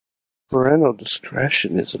Parental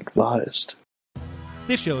discretion is advised.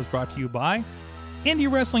 This show is brought to you by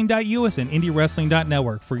IndieWrestling.us and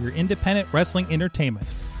IndieWrestling.network for your independent wrestling entertainment.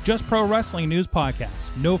 Just Pro Wrestling News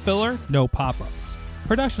Podcast. No filler, no pop-ups.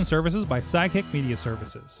 Production services by Sidekick Media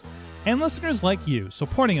Services. And listeners like you,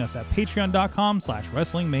 supporting us at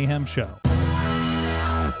patreon.com/Wrestling Mayhem Show.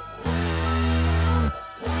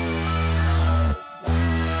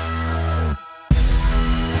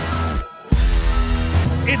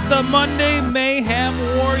 It's the Monday Mayhem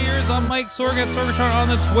Warriors. I'm Mike Sorg at Sorgatron on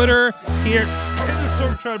the Twitter here in the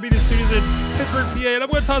Sorgatron Media Studios in Pittsburgh, PA. And I'm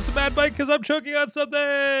going to toss the bad bike because I'm choking on something.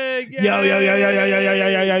 Yo,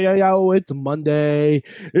 it's Monday.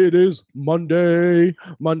 It is Monday,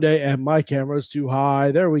 and my camera's too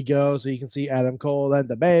high. There we go. So you can see Adam Cole and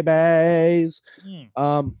the babies.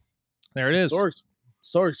 There it is.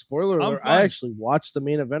 Sorry, spoiler alert. I actually watched the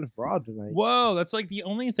main event of Raw tonight. Whoa, that's like the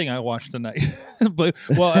only thing I watched tonight. But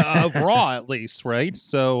of Raw at least, right?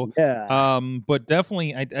 So yeah. But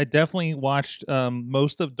definitely, I definitely watched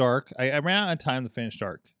most of Dark. I ran out of time to finish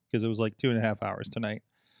Dark because it was like 2.5 hours tonight.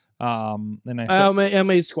 And I how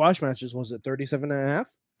many squash matches was it? 37.5.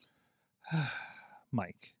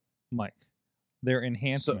 Mike, their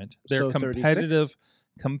enhancement, so their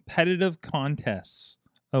competitive contests.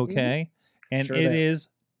 Okay. Mm-hmm. And sure it is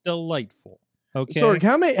delightful. Okay. Sorry,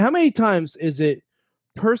 how many times is it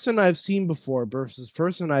person I've seen before versus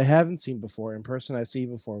person I haven't seen before and person I've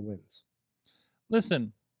seen before wins?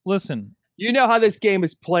 Listen. You know how this game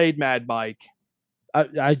is played, Mad Mike.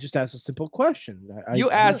 I just asked a simple question.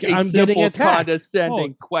 You ask a simple,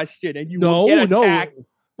 condescending question, and you will get attacked.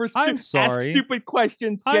 I'm sorry. Ask stupid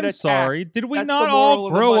questions. I'm sorry. Did we not all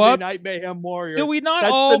grow up? Night Mayhem Warriors. Did we not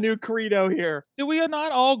That's all? the new credo here. Did we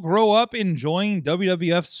not all grow up enjoying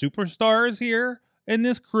WWF superstars here in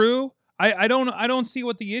this crew? I don't see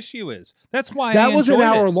what the issue is. That's why that was an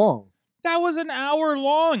hour long. That was an hour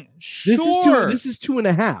long. Sure. This is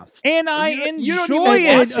 2.5. And I enjoy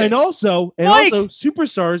it. And also,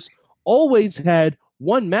 superstars always had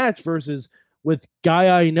one match versus with guy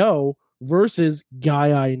I know versus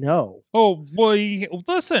guy I know. Oh boy,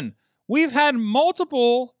 listen, we've had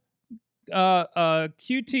multiple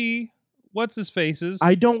QT what's his faces.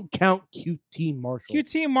 I don't count QT Marshall.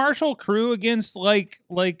 QT Marshall crew against like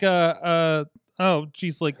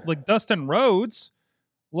Dustin Rhodes.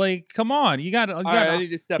 Like, come on, I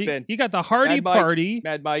need to step in. You got the Hardy Party.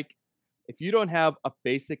 Mad Mike, if you don't have a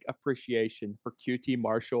basic appreciation for QT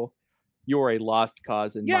Marshall, you are a lost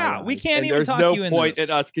cause in my eyes. We can't even there's talk no you in point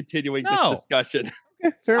this. in us continuing this discussion.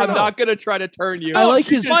 Okay, fair I'm enough. not going to try to turn you. I like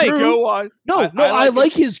his crew. Go on. I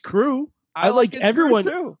like his crew. I like everyone.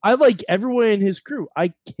 Too. I like everyone in his crew.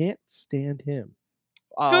 I can't stand him.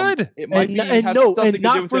 Good. It might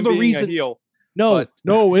not for the reason. No,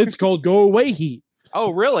 it's called Go Away Heat.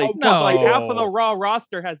 Oh, really? No. Like half of the Raw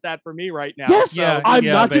roster has that for me right now. Yes, I'm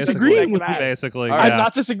not disagreeing with you. Basically, I'm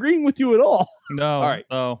not disagreeing with you at all. No. All right.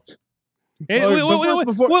 No.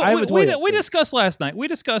 We discussed last night.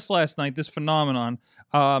 This phenomenon.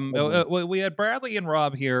 We had Bradley and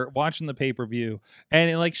Rob here watching the pay-per-view,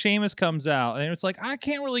 and like Sheamus comes out, and it's like I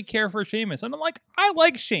can't really care for Sheamus, and I'm like I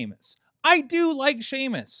like Sheamus. I do like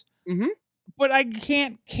Sheamus. Mm-hmm. But I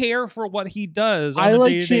can't care for what he does. I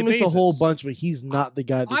like Sheamus a whole bunch, but he's not the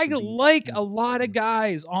guy. I like a lot of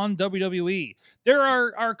guys on WWE. There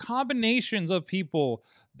are combinations of people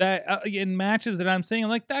that in matches that I'm saying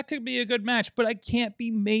like that could be a good match, but I can't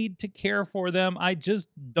be made to care for them. I just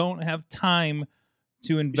don't have time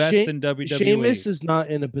to invest in WWE. Sheamus is not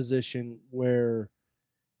in a position where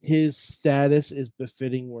his status is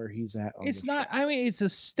befitting where he's at. It's not. I mean, it's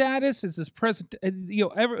his status. It's his present.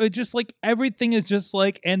 Just like everything is just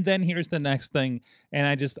like, and then here's the next thing, and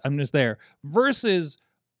I'm just there. Versus,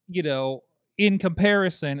 in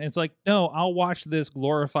comparison, it's like, no, I'll watch this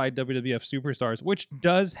glorified WWF Superstars, which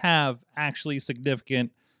does have actually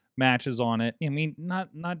significant matches on it. I mean, not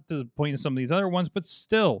to the point of some of these other ones, but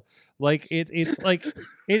still, like it's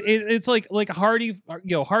like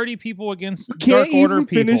Hardy people against Dark Order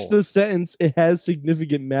people. Finish the sentence. It has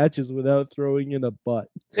significant matches without throwing in a butt.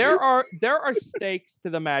 There are stakes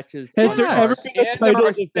to the matches. Has there ever been a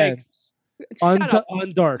title defense on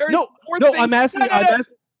Dark? No, I'm asking.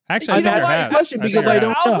 Actually, I never have. Because I don't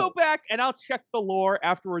know. I'll go back and I'll check the lore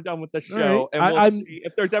after we're done with the show, and we'll see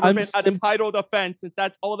if there's ever been a title defense, since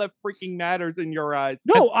that's all that freaking matters in your eyes.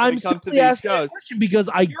 No, I'm simply asking a question because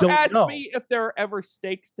I don't know. Me if there are ever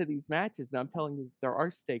stakes to these matches, and I'm telling you there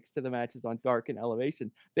are stakes to the matches on Dark and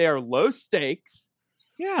Elevation. They are low stakes.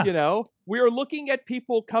 Yeah. We are looking at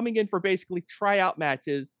people coming in for basically tryout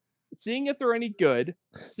matches, seeing if they're any good,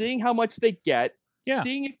 seeing how much they get, Yeah.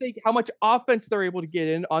 Seeing how much offense they're able to get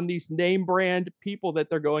in on these name brand people that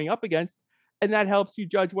they're going up against, and that helps you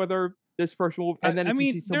judge whether this person will. And then if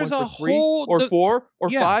you see someone there's a for 3 whole or 4 or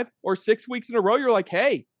 5 or 6 weeks in a row, you're like,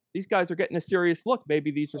 hey, these guys are getting a serious look.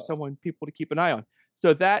 Maybe these are someone people to keep an eye on.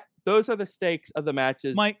 So those are the stakes of the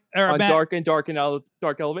matches on Dark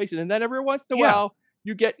Elevation. And then every once in a while,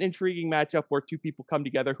 you get an intriguing matchup where two people come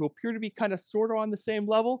together who appear to be kind of sort of on the same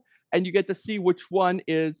level, and you get to see which one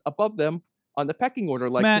is above them on the pecking order.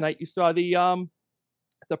 Like tonight, you saw the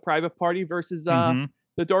Private Party versus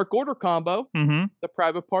the Dark Order combo. Mm-hmm. The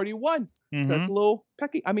Private Party won. Mm-hmm. So that's a little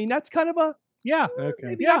pecking. I mean, that's kind of a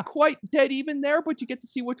maybe not quite dead even there, but you get to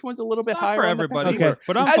see which one's a little bit higher for on everybody. The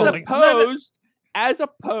but as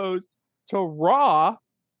opposed to Raw.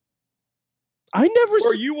 I never.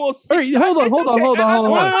 Where you will see. All right, hold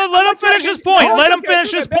on. Let him finish his point. Let him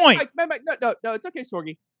finish his point. No, it's okay,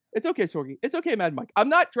 Sorgi. It's okay, Mad Mike. I'm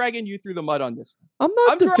not dragging you through the mud on this. I'm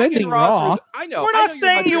not defending Raw. I know. We're not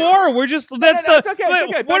saying you are. We're just What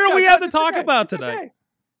do we have to talk about today? Okay.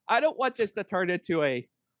 I don't want this to turn into a,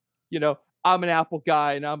 I'm an Apple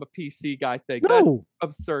guy and I'm a PC guy thing. No.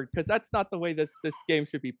 That's absurd because that's not the way this game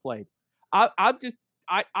should be played.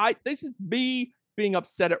 This is me being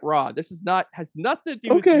upset at Raw. This has nothing to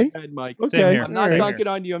do with you, Mad Mike. Okay. I'm not dunking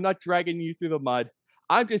on you. I'm not dragging you through the mud.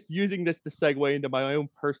 I'm just using this to segue into my own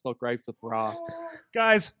personal gripes with Raw.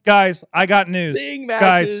 Guys, I got news.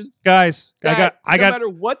 Guys, no matter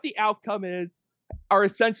what the outcome is, are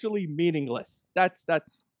essentially meaningless. That's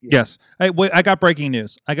Yes. I got breaking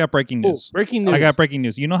news. Oh, breaking news. I got breaking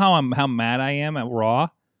news. You know how mad I am at Raw?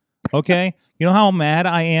 Okay? You know how mad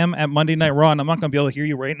I am at Monday Night Raw, and I'm not going to be able to hear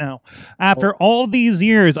you right now. After all these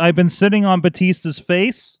years, I've been sitting on Batista's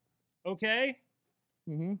face. Okay?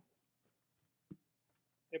 Mm-hmm.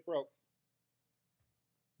 It broke.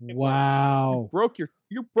 Wow.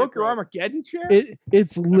 You broke your Armageddon chair?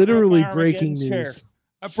 It's literally breaking news. Chair.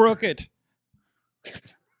 I broke it.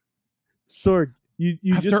 Sorg, you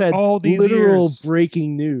just had all these literal years,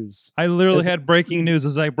 breaking news. I literally had breaking news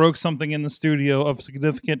as I broke something in the studio of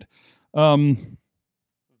significant value?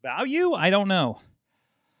 I don't know.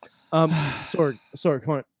 Sorg,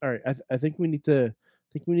 come on. All right, I think we need to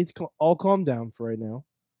all calm down for right now.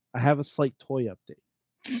 I have a slight toy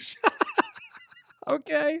update.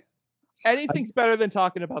 Okay. Anything's better than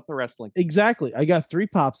talking about the wrestling. Exactly. I got 3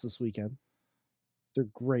 pops this weekend. They're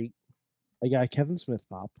great. I got a Kevin Smith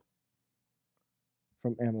pop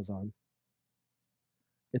from Amazon.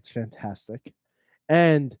 It's fantastic.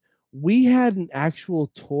 And we had an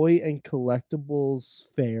actual toy and collectibles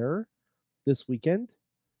fair this weekend.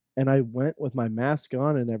 And I went with my mask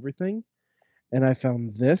on and everything. And I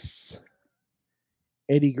found this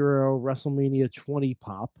Eddie Guerrero WrestleMania 20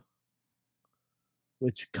 pop,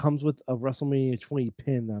 which comes with a WrestleMania 20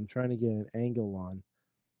 pin that I'm trying to get an angle on.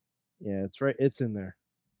 Yeah, it's right. It's in there.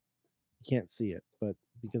 You can't see it, but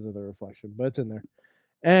because of the reflection, but it's in there.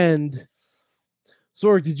 And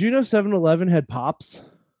Sorg, did you know 7-Eleven had pops?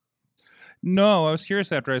 No, I was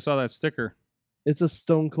curious after I saw that sticker. It's a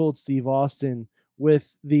Stone Cold Steve Austin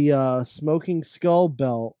with the Smoking Skull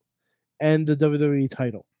belt and the WWE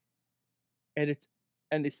title. And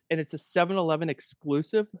it's a 7-Eleven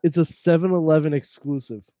exclusive? It's a 7-Eleven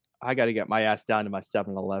exclusive. I got to get my ass down to my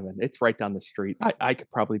 7-Eleven. It's right down the street. I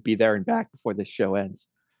could probably be there and back before this show ends.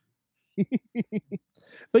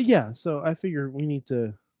 But yeah, so I figure we need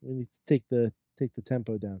to take the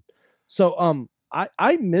tempo down. So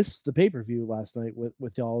I missed the pay-per-view last night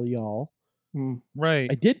with y'all.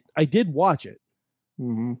 Right. I did watch it.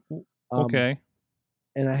 Mm-hmm. Okay.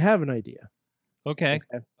 And I have an idea. Okay.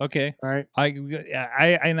 All right. I'm going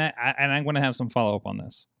to have some follow-up on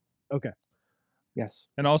this. Okay. Yes.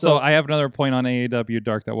 And also, I have another point on AEW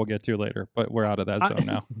Dark that we'll get to later, but we're out of that zone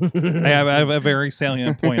now. I have a very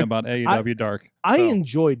salient point about AEW Dark. I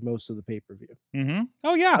enjoyed most of the pay-per-view. Mm-hmm.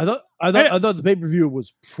 Oh yeah. I thought the pay-per-view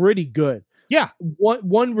was pretty good. Yeah.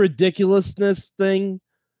 One ridiculousness thing,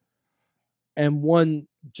 and one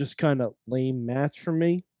just kind of lame match for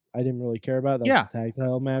me. I didn't really care about that. Was a tag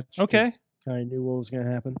title match. Okay. Kind of knew what was going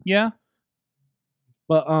to happen. Yeah.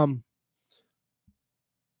 But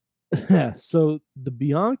so the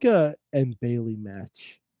Bianca and Bayley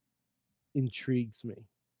match intrigues me.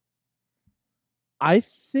 I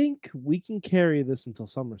think we can carry this until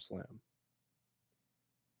SummerSlam.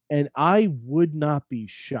 And I would not be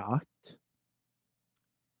shocked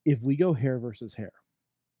if we go hair versus hair.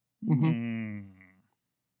 Mm-hmm.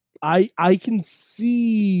 I can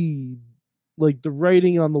see like the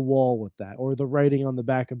writing on the wall with that, or the writing on the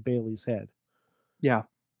back of Bayley's head. Yeah.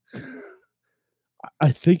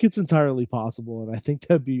 I think it's entirely possible, and I think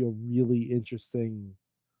that'd be a really interesting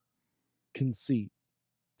conceit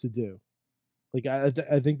to do. Like I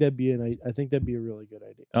think that'd be a really good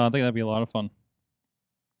idea. I think that'd be a lot of fun.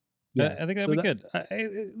 Yeah, I think that'd be good.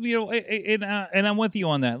 And I'm with you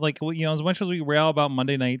on that. Like, as much as we rail about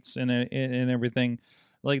Monday nights and everything,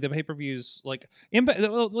 like the pay-per-views, like impact,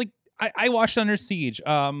 like I watched Under Siege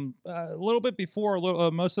a little bit before,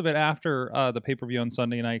 most of it after the pay-per-view on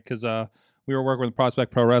Sunday night, because we were working with Prospect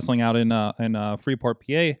Pro Wrestling out in Freeport,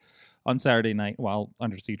 PA, on Saturday night while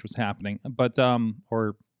Under Siege was happening, but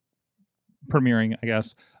or premiering, I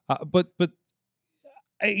guess. But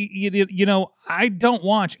I don't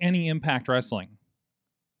watch any Impact Wrestling,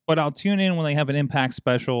 but I'll tune in when they have an Impact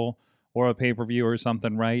special or a pay-per-view or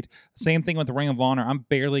something, right? Same thing with the Ring of Honor. I'm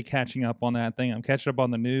barely catching up on that thing. I'm catching up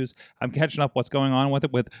on the news. I'm catching up what's going on with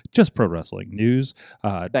it with Just Pro Wrestling News.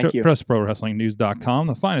 Thank you. JustProWrestlingNews.com,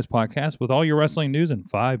 the finest podcast with all your wrestling news in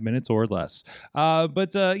 5 minutes or less.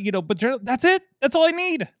 But that's it. That's all I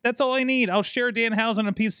need. That's all I need. I'll share Danhausen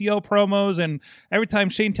and PCO promos, and every time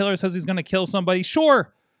Shane Taylor says he's going to kill somebody,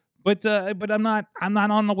 sure. But I'm not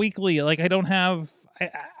on the weekly. Like, I don't have.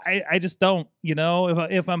 I just don't,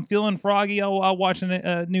 if I'm feeling froggy, I'll watch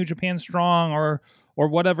New Japan Strong or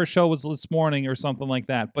whatever show was this morning or something like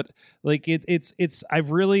that. But like it's I've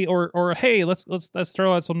really or hey, let's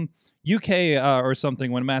throw out some UK or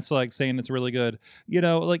something when Matt's like saying it's really good,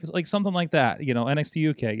 like something like that, NXT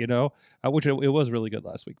UK, which it was really good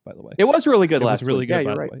last week, by the way. It was really good last week. It was really good,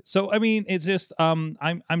 by the way. So I mean, it's just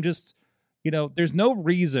I'm just, there's no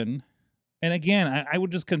reason. And again, I would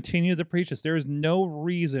just continue to preach this. There is no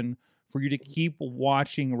reason for you to keep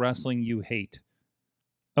watching wrestling you hate.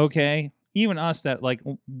 Okay? Even us that, like,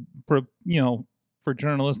 for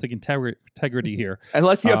journalistic integrity here.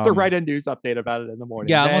 Unless you have to write a news update about it in the morning.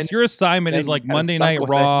 Yeah, unless your assignment is like Monday Night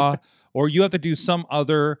Raw, or you have to do some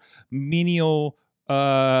other menial,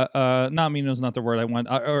 not menial is not the word I want,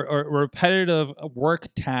 or repetitive work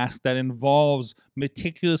task that involves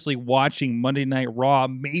meticulously watching Monday Night Raw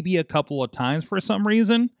maybe a couple of times for some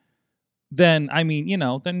reason, then I mean,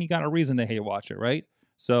 then you got a reason to hate watch it, right?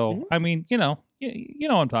 So I mean, you know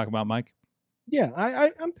what I'm talking about, Mike. Yeah,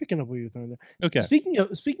 I'm picking up what you're throwing there. Okay.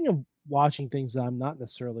 Speaking of watching things that I'm not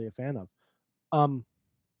necessarily a fan of,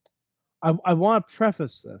 I want to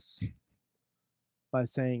preface this by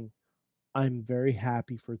saying I'm very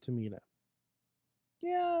happy for Tamina.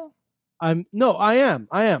 Yeah. I am.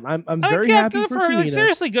 I'm very happy for Tamina. Like,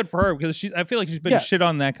 seriously good for her, because I feel like she's been shit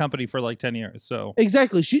on that company for like 10 years. So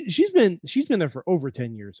exactly. She's been there for over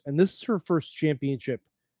 10 years, and this is her first championship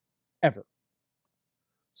ever.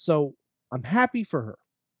 So I'm happy for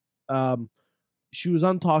her. She was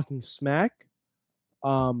on Talking Smack.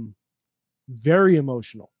 Very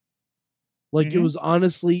emotional. Like it was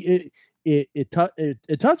honestly it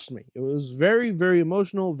touched me. It was very, very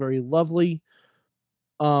emotional, very lovely.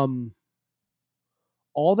 All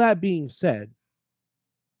that being said,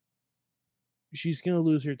 she's gonna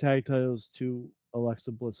lose her tag titles to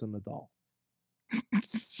Alexa Bliss and Nadal.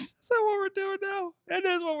 Is that what we're doing now? That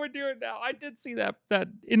is what we're doing now. I did see that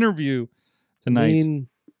interview tonight. I mean,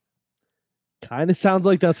 kind of sounds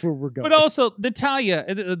like that's where we're going. But also, Natalya,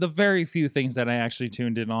 the very few things that I actually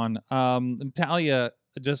tuned in on, Natalya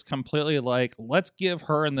just completely like, let's give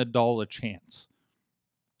her and Nadal a chance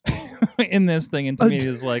in this thing. And to me,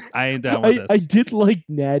 is like, I ain't down with this. I did like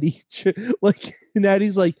Natty. Like,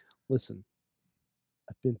 Natty's like, listen,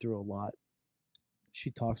 I've been through a lot.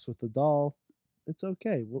 She talks with the doll. It's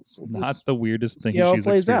okay. It's not the weirdest thing she's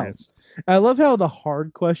experienced. I love how the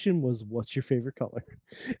hard question was, what's your favorite color?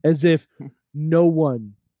 As if no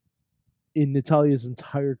one in Natalya's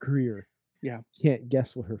entire career can't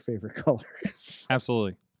guess what her favorite color is.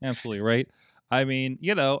 Absolutely, right? I mean,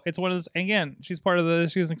 it's one of those, again, she's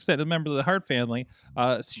an extended member of the Hart family.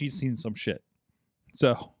 She's seen some shit.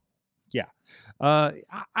 So, yeah.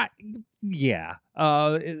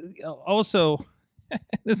 Also,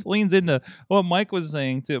 this leans into what Mike was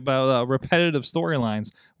saying too about repetitive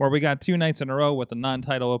storylines, where we got 2 nights in a row with the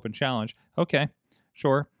non-title open challenge. Okay,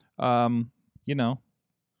 sure.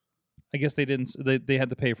 I guess they didn't. They had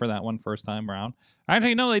to pay for that one first time around.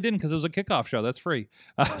 Actually, no, they didn't, because it was a kickoff show. That's free.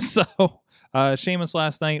 So Sheamus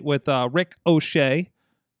last night with Rick O'Shea.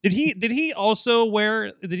 Did he also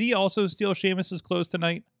steal Sheamus's clothes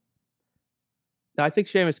tonight? No, I think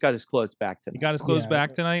Sheamus got his clothes back tonight. He got his clothes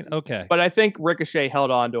back tonight? Okay. But I think Ricochet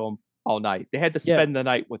held on to him all night. They had to spend the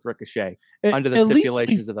night with Ricochet under the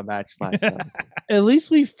stipulations of the match last night. At least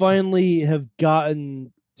we finally have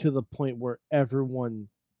gotten to the point where everyone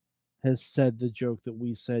has said the joke that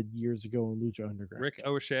we said years ago in Lucha Underground. Rick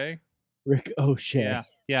O'Shea? Rick O'Shea.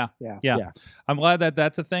 Yeah. I'm glad that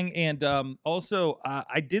that's a thing. And also,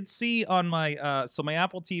 I did see on my so my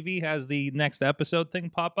Apple TV has the next episode thing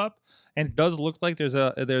pop up, and it does look like there's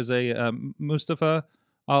a Mustafa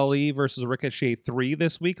Ali versus Ricochet 3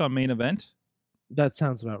 this week on Main Event. That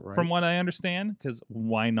sounds about right. From what I understand, because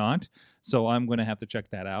why not? So I'm going to have to check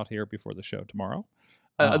that out here before the show tomorrow.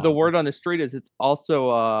 The word on the street is it's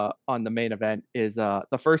also on the Main Event is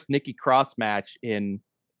the first Nikki Cross match in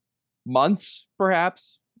months,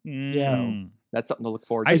 perhaps. Yeah, that's something to look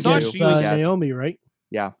forward to. I saw she was Naomi, right?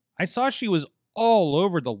 Yeah, I saw she was all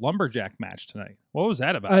over the lumberjack match tonight. What was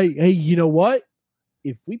that about? Hey, you know what?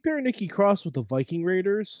 If we pair Nikki Cross with the Viking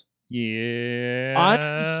Raiders, yeah,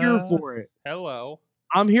 I'm here for it. Hello,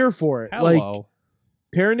 I'm here for it. Hello. Like,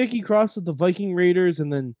 pair Nikki Cross with the Viking Raiders,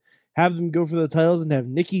 and then have them go for the titles, and have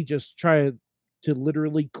Nikki just try to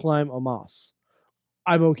literally climb a moss.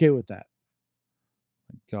 I'm okay with that.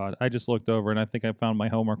 God, I just looked over and I think I found my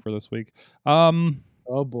homework for this week.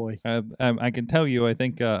 Oh boy, I can tell you. I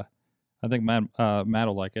think Matt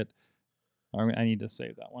will like it. I need to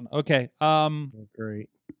save that one. Okay. Great.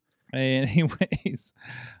 Anyways,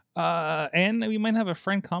 and we might have a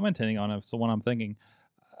friend commenting on it. So what I'm thinking,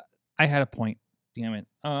 I had a point. Damn it.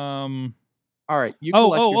 All right. You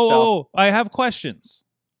yourself. I have questions.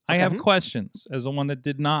 Okay. I have questions as the one that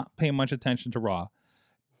did not pay much attention to Raw.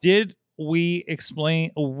 Did we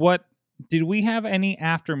explain what? Did we have any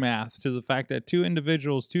aftermath to the fact that two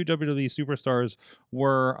WWE superstars,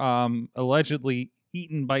 were allegedly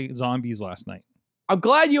eaten by zombies last night? I'm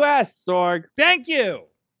glad you asked, Sorg. Thank you.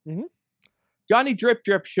 Mm-hmm. Johnny Drip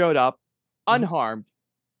Drip showed up unharmed.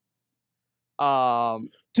 To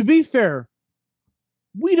be fair,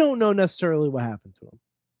 we don't know necessarily what happened to him.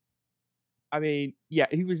 I mean, yeah,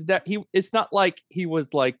 he was that. It's not like he was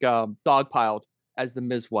like dogpiled as the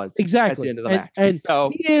Miz was exactly at the end of the match. And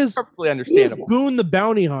so he is perfectly understandable. Boone the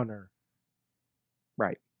bounty hunter,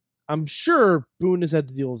 right? I'm sure Boone has had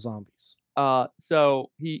to deal with zombies.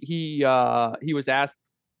 So he was asked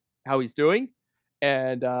how he's doing,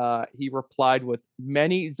 and he replied with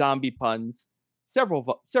many zombie puns,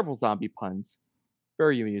 several zombie puns,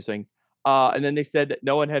 very amusing. And then they said that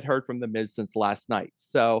no one had heard from the Miz since last night.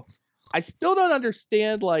 So I still don't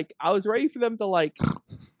understand. Like, I was ready for them to like,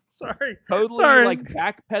 totally like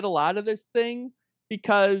backpedal out of this thing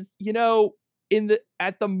because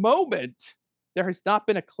at the moment there has not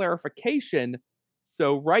been a clarification.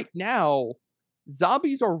 So right now,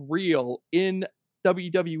 zombies are real in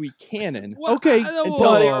WWE canon. Okay,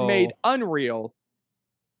 until they are made unreal.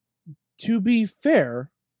 To be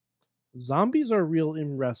fair, zombies are real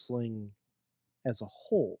in wrestling as a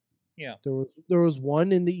whole. Yeah, there was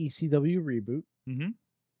one in the ECW reboot. Mm-hmm.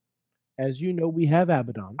 As you know, we have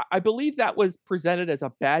Abaddon. I believe that was presented as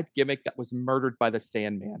a bad gimmick that was murdered by the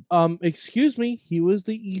Sandman. Excuse me, he was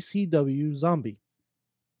the ECW zombie.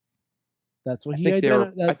 That's what I think they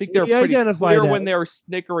were pretty clear when they were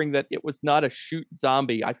snickering that it was not a shoot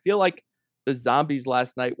zombie. I feel like the zombies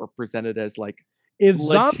last night were presented as like legit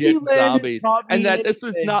zombies, and that this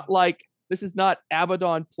was not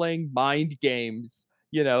Abaddon playing mind games.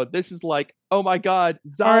 This is like, oh my God,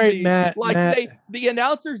 zombies! Right, Matt, the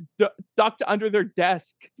announcers ducked under their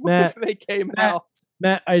desk when they came out.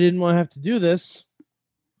 Matt, I didn't want to have to do this.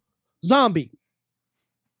 Zombie.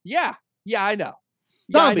 Yeah, I know.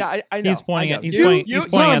 Zombie. Yeah, I know. He's pointing at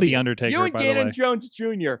the Undertaker. You and by Gaten the way. Jones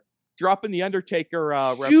Jr. dropping the Undertaker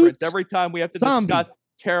reference every time we have to discuss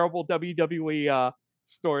terrible WWE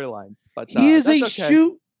storylines. But he is a okay.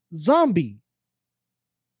 shoot zombie.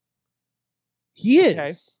 He is.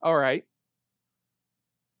 Okay. All right.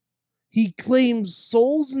 He claims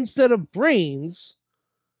souls instead of brains,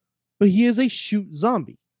 but he is a shoot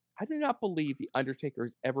zombie. I do not believe the Undertaker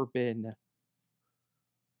has ever been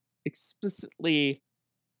explicitly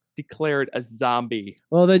declared a zombie.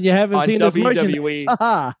 Well, then you haven't seen this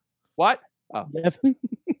WWE. What? Oh.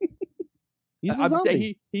 He's a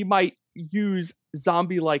zombie. He might use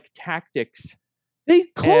zombie-like tactics. They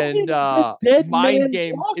call him the dead mind man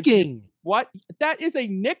game. walking. What? That is a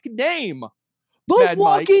nickname. The Mad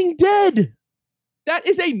Walking Mike. Dead. That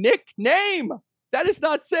is a nickname. That is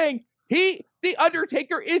not saying the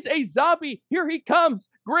Undertaker is a zombie. Here he comes.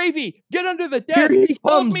 Gravy, get under the desk. Here he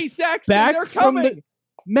Hold comes me, Saxton. back They're from coming.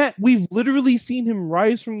 Matt, we've literally seen him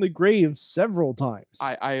rise from the grave several times.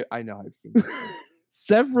 I know. I've seen it.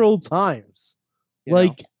 Several times.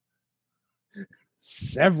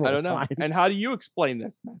 Several I don't know. times. And how do you explain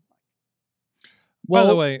this, man? Well, by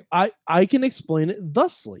the way, I can explain it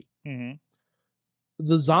thusly. Mm-hmm.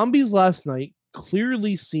 The zombies last night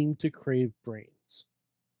clearly seemed to crave brains.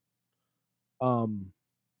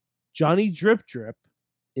 Johnny Drip Drip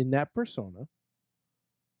in that persona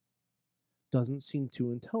doesn't seem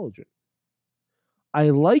too intelligent. I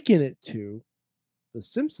liken it to the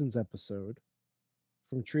Simpsons episode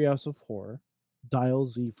from Treehouse of Horror, Dial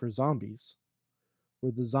Z for Zombies,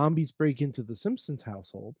 where the zombies break into the Simpsons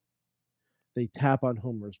household, they tap on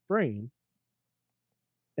Homer's brain,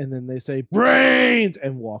 and then they say, brains,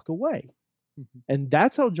 and walk away. Mm-hmm. And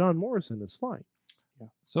that's how John Morrison is fine. Yeah.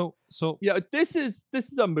 So this is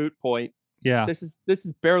a moot point. Yeah, this is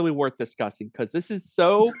barely worth discussing because this is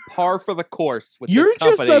so par for the course with You're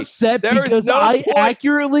this company. just upset because I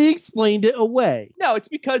accurately explained it away. No, it's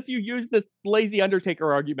because you use this lazy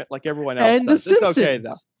Undertaker argument like everyone else and does. The Simpsons. It's okay,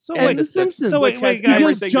 though. And The Simpsons. So wait, guys.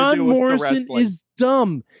 Because John Morrison is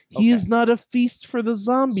dumb. He is not a feast for the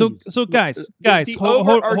zombies. So guys, the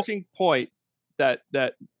overarching point that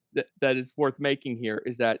is worth making here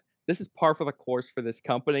is that this is par for the course for this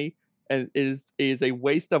company. And it is a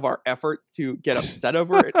waste of our effort to get upset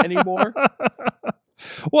over it anymore.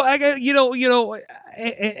 Well,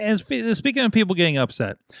 and speaking of people getting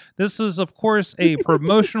upset, this is of course a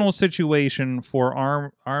promotional situation for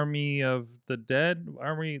Army of the Dead.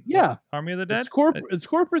 Army of the Dead. It's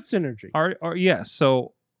corporate synergy. Yes.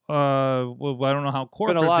 So, well, I don't know how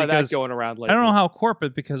corporate. Been a lot of that going around lately. I don't know how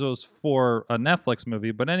corporate because it was for a Netflix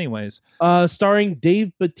movie, but anyways, starring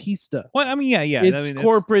Dave Bautista. Well, I mean, yeah. It's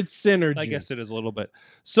corporate synergy. I guess it is a little bit.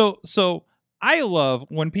 So I love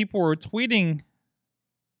when people were tweeting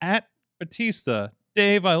at Batista,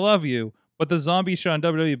 Dave, I love you, but the zombie show on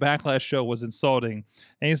WWE Backlash show was insulting.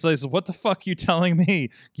 And he's like, what the fuck you telling me?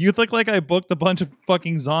 You look like I booked a bunch of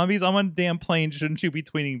fucking zombies? I'm on a damn plane. Shouldn't you be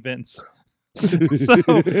tweeting Vince? So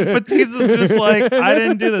Batista's just like, I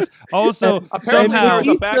didn't do this. Also, somehow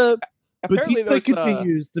Batista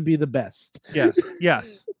continues to be the best.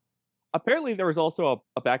 Yes. Apparently, there was also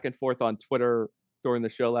a back and forth on Twitter during the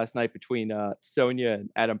show last night between Sonya and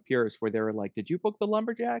Adam Pearce, where they were like, "Did you book the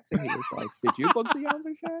Lumberjacks?" And he was like, "Did you book the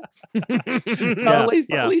Lumberjacks?"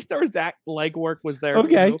 At least there was that legwork was there.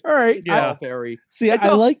 Okay, all right. Yeah,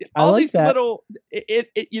 I like that. Little,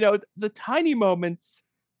 the tiny moments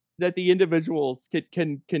that the individuals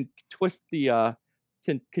can twist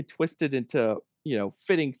can twist it into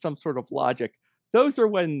fitting some sort of logic. Those are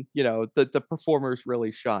when the performers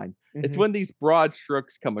really shine. Mm-hmm. It's when these broad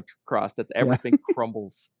strokes come across that everything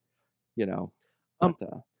crumbles.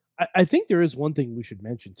 I think there is one thing we should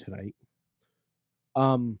mention tonight.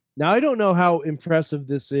 Now I don't know how impressive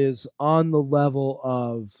this is on the level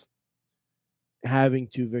of having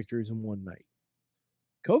 2 victories in one night.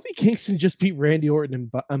 Kofi Kingston just beat Randy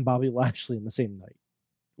Orton and Bobby Lashley in the same night.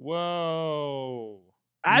 Whoa.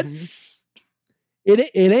 That's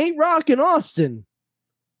it ain't rockin' Austin.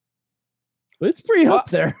 But it's pretty up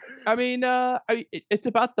there. I mean, it's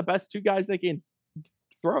about the best 2 guys they can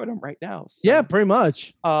throw at him right now. So. Yeah, pretty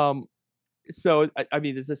much. So I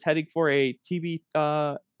mean, is this heading for a TV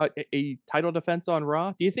a title defense on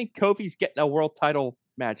Raw? Do you think Kofi's getting a world title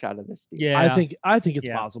match out of this deal? Yeah, I think it's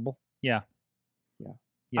possible. Yeah.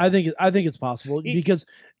 I think it's possible because,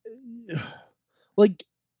 like,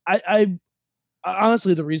 I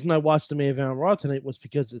honestly, the reason I watched the main event on Raw tonight was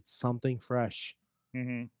because it's something fresh.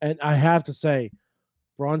 Mm-hmm. And I have to say,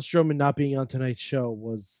 Braun Strowman not being on tonight's show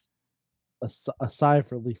was a sigh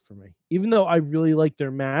of relief for me. Even though I really liked their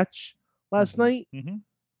match last night,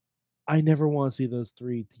 I never want to see those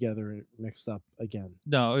 3 together mixed up again.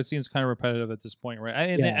 No, it seems kind of repetitive at this point,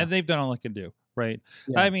 right? And they've done all they can do, right?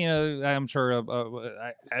 Yeah. I mean, I'm sure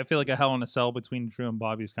I feel like a Hell in a Cell between Drew and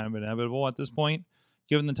Bobby is kind of inevitable at this point,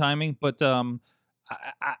 given the timing. But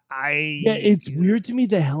it's weird to me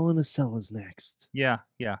that Hell in a Cell is next. Yeah.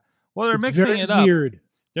 Well, they're mixing it up. Weird.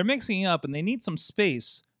 They're mixing it up, and they need some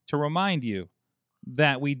space to remind you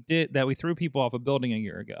that we threw people off a building a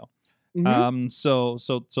year ago. Mm-hmm.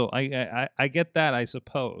 So I get that, I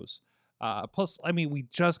suppose. Plus, I mean, we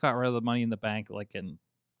just got rid of the Money in the Bank like in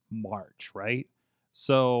March, right?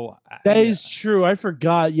 So that is true. I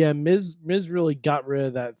forgot. Yeah, Miz really got rid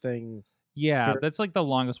of that thing. Yeah, that's like the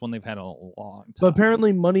longest one they've had in a long time. But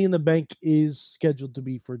apparently, Money in the Bank is scheduled to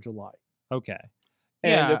be for July. Okay.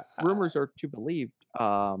 And if rumors are to believed,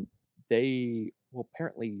 they will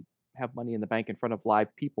apparently have Money in the Bank in front of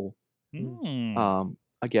live people.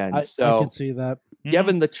 Again, I can see that.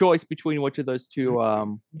 Given the choice between which of those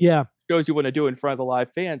 2 shows you want to do in front of the live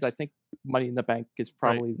fans, I think Money in the Bank is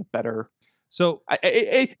probably the better. So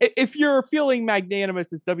if you're feeling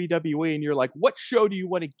magnanimous as WWE and you're like, what show do you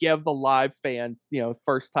want to give the live fans,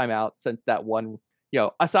 first time out since that one,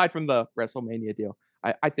 aside from the WrestleMania deal,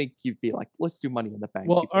 I think you'd be like, let's do Money in the Bank.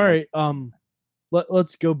 Well, all right.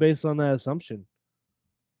 Let's go based on that assumption.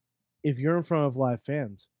 If you're in front of live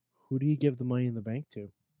fans, who do you give the Money in the Bank to?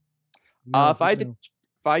 If I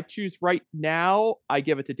if I choose right now, I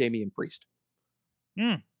give it to Damian Priest.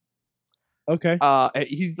 Okay.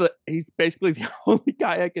 He's basically the only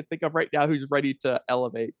guy I can think of right now who's ready to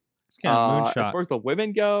elevate. It's kind of moonshot. As far as the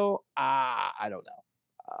women go, I don't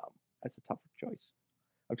know. That's a tough choice.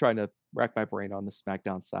 I'm trying to rack my brain on the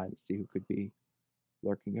SmackDown side to see who could be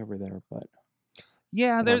lurking over there, but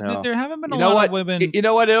yeah, there haven't been a lot of women. You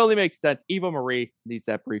know what? It only makes sense. Eva Marie needs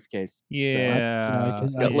that briefcase. Yeah, so,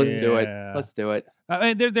 let's do it. Let's do it.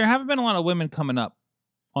 There haven't been a lot of women coming up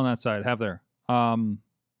on that side, have there? Well,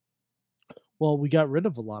 we got rid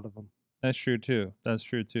of a lot of them. That's true too.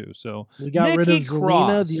 So we got rid of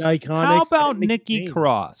Zelina, the Iconics. How about Nikki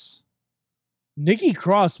Cross? Nikki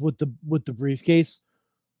Cross with the briefcase,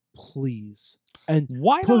 please. And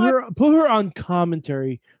why put her on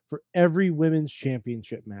commentary for every women's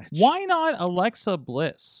championship match. Why not Alexa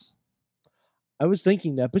Bliss? I was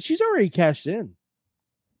thinking that, but she's already cashed in.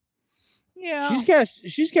 Yeah,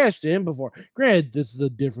 she's cashed in before. Granted, this is a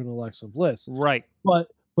different Alexa Bliss, right? But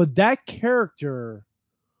that character,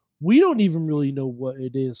 we don't even really know what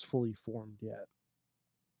it is fully formed yet.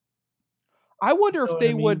 I wonder if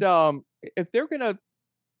they would, if they're gonna,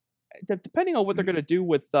 depending on what they're gonna do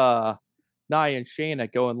with Nia and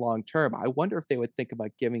Shayna going long term. I wonder if they would think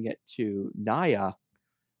about giving it to Nia,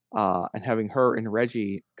 and having her and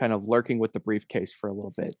Reggie kind of lurking with the briefcase for a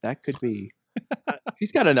little bit. That could be.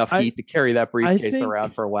 She's got enough heat to carry that briefcase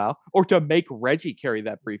around for a while, or to make Reggie carry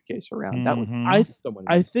that briefcase around. That would.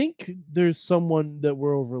 I think there's someone that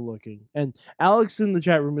we're overlooking, and Alex in the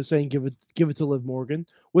chat room is saying give it to Liv Morgan,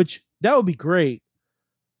 which that would be great.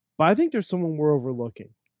 But I think there's someone we're overlooking,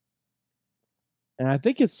 and I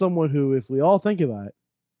think it's someone who, if we all think about it,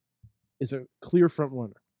 is a clear front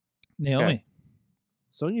runner. Naomi, okay.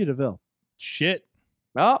 Sonya Deville. Shit.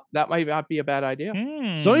 Well, that might not be a bad idea.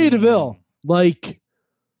 Sonya Deville. Like,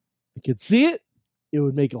 I could see it. It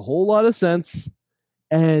would make a whole lot of sense.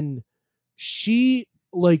 And she,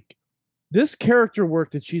 like, this character work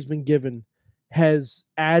that she's been given has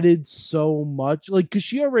added so much. Like, because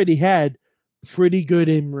she already had pretty good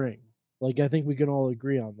in-ring. Like, I think we can all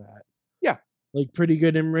agree on that. Yeah. Like, pretty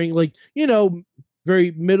good in-ring. Like, very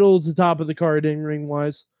middle to top of the card in-ring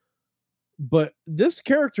wise. But this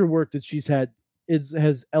character work that she's had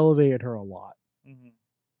has elevated her a lot. Mm-hmm.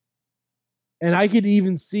 And I could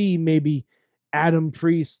even see maybe Adam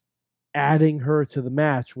Priest adding her to the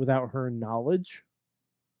match without her knowledge.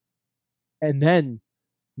 And then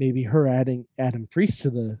maybe her adding Adam Priest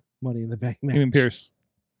to the Money in the Bank match.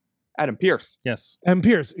 Adam Pearce. Yes. Adam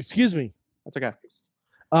Pearce. Excuse me. That's okay.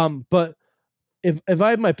 But if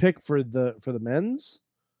I have my pick for the men's,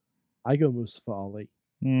 I go Mustafa Ali.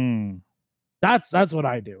 That's what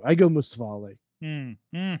I do. I go Mustafa Ali.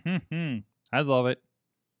 I love it.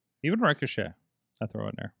 Even Ricochet, I throw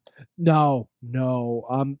in there. No. No.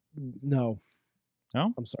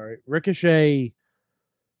 I'm sorry, Ricochet.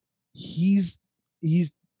 He's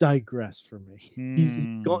digressed for me.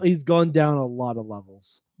 He's gone down a lot of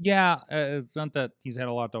levels. Yeah, it's not that he's had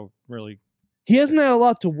a lot to really. He hasn't had a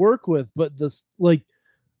lot to work with, but this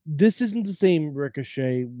isn't the same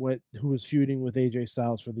Ricochet who was feuding with AJ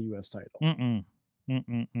Styles for the U.S. title.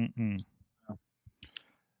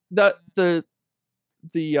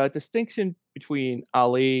 The distinction between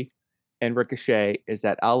Ali and Ricochet is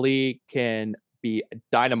that Ali can be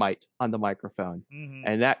dynamite on the microphone,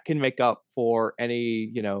 and that can make up for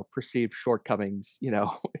any perceived shortcomings in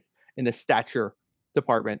the stature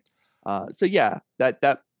department. So yeah,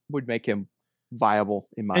 that would make him viable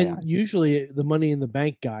in my eyes. And usually the Money in the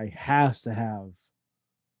Bank guy has to have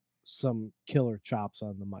some killer chops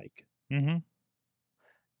on the mic.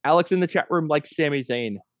 Alex in the chat room likes Sami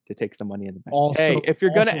Zayn to take the Money in the Bank. Also, hey, if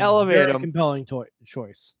you're going to elevate him, compelling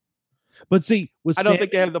choice. But see, I don't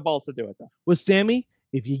think they have the balls to do it though. With Sammy,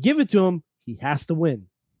 if you give it to him, he has to win.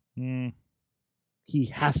 He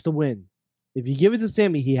has to win. If you give it to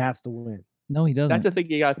Sammy, he has to win. No, he doesn't. That's the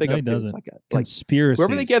thing you got to think of. He doesn't. Like conspiracy.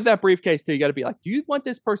 Whoever they give that briefcase to, you got to be like, do you want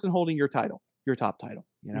this person holding your title, your top title?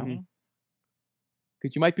 Because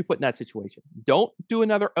you might be put in that situation. Don't do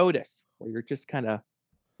another Otis where you're just kind of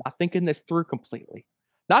not thinking this through completely.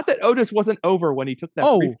 Not that Otis wasn't over when he took that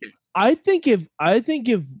briefcase. I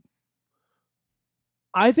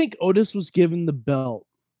think Otis was given the belt,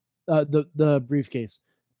 the briefcase,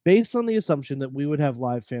 based on the assumption that we would have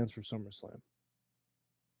live fans for SummerSlam.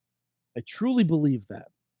 I truly believe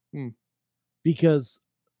that. Because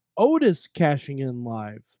Otis cashing in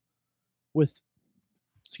live with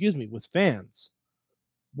fans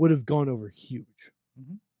would have gone over huge.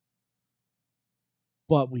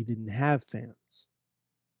 But we didn't have fans.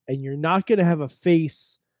 And you're not going to have a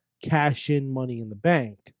face cash in Money in the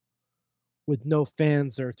Bank with no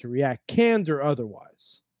fans there to react, canned or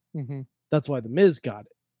otherwise. Mm-hmm. That's why the Miz got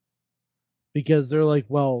it, because they're like,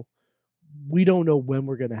 well, we don't know when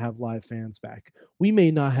we're going to have live fans back. We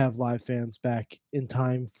may not have live fans back in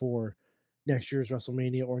time for next year's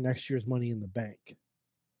WrestleMania or next year's Money in the Bank.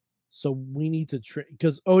 So we need to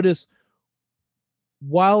because Otis,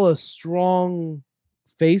 while a strong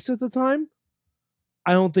face at the time,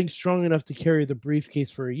 I don't think strong enough to carry the briefcase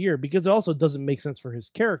for a year, because it also doesn't make sense for his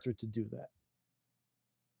character to do that.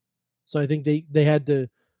 So I think they had to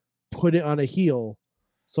put it on a heel,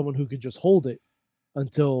 someone who could just hold it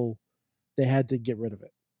until they had to get rid of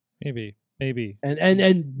it. Maybe.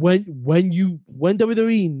 And when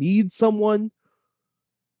WWE needs someone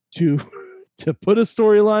to put a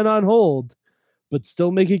storyline on hold, but still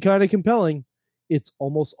make it kind of compelling, it's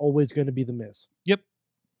almost always going to be The Miz. Yep.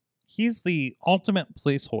 He's the ultimate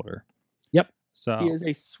placeholder. Yep. So he is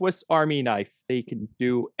a Swiss Army knife. They can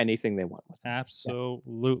do anything they want with him.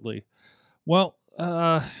 Absolutely. Yeah. Well,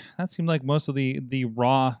 that seemed like most of the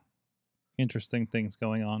Raw interesting things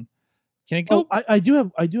going on. Can I go? I do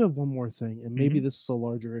have one more thing, and maybe this is a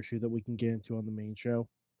larger issue that we can get into on the main show.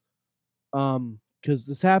 Because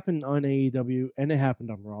this happened on AEW and it happened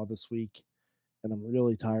on Raw this week, and I'm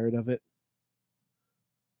really tired of it.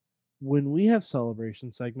 When we have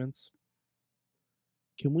celebration segments,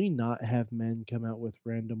 can we not have men come out with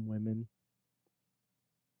random women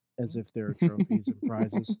as if they're trophies and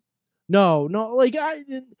prizes? No, like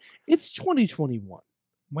it's 2021.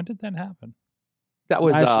 When did that happen? That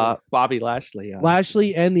was Bobby Lashley.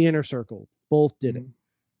 Lashley and the Inner Circle both did it.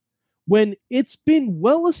 When it's been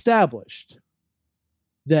well established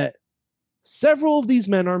that several of these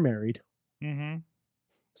men are married,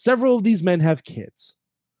 several of these men have kids.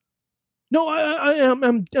 No,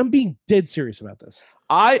 I'm being dead serious about this.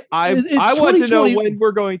 I want to know when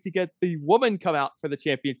we're going to get the woman come out for the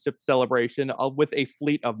championship celebration with a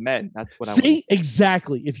fleet of men. That's what I want. See,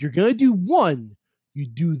 exactly. If you're gonna do one, you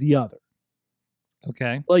do the other.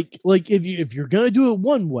 Okay. Like if you're gonna do it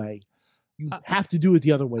one way, you have to do it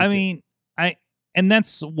the other way. I mean, and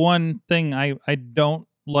that's one thing I don't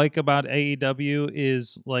like about AEW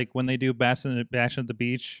is like when they do Bash at the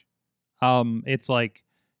Beach, it's like,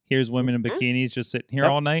 here's women in bikinis just sitting here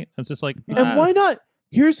all night. It's just like, and why not?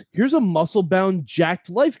 Here's a muscle bound jacked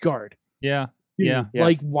lifeguard. Yeah. Dude, yeah.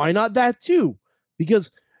 Like, why not that too?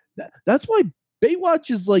 Because that's why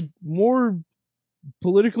Baywatch is like more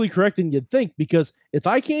politically correct than you'd think, because it's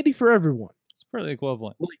eye candy for everyone. It's pretty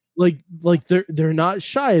equivalent. Like they're not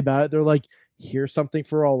shy about it. They're like, here's something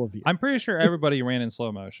for all of you. I'm pretty sure everybody ran in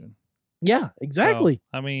slow motion. Yeah, exactly.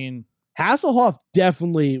 So, I mean, Hasselhoff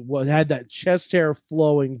definitely had that chest hair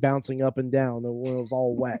flowing, bouncing up and down when it was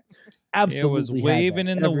all wet. Absolutely. It was waving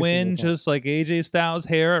in the wind just like AJ Styles'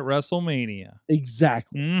 hair at WrestleMania.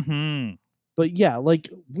 Exactly. But yeah, like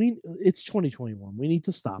it's 2021. We need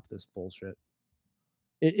to stop this bullshit.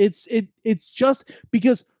 It's just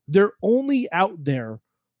because they're only out there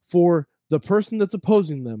for the person that's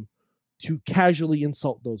opposing them to casually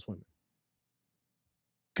insult those women.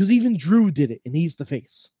 Because even Drew did it, and he's the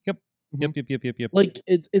face. Yep. Like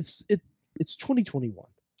it's 2021.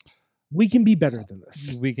 We can be better than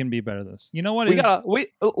this. We can be better than this. You know what?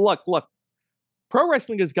 Look. Pro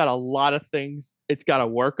wrestling has got a lot of things it's got to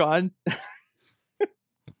work on.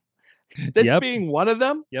 This being one of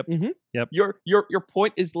them. Yep. Yep. Your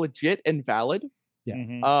point is legit and valid.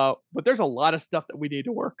 Yeah. But there's a lot of stuff that we need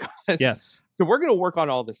to work on. Yes. So we're going to work on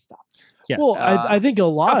all this stuff. Yes. Well, I think a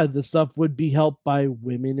lot of the stuff would be helped by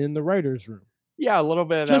women in the writers' room. Yeah, a little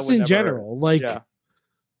bit of just that. In general,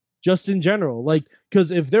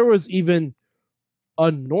 because if there was even a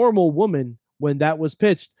normal woman when that was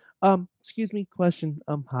pitched, excuse me, question,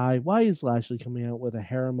 hi, why is Lashley coming out with a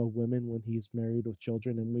harem of women when he's married with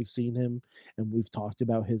children, and we've seen him and we've talked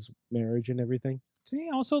about his marriage and everything? Did he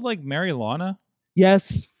also like marry Lana?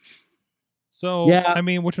 Yes. So yeah, I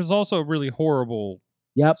mean, which was also a really horrible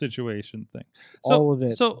situation thing. So, all of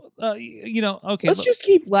it. So okay. Let's just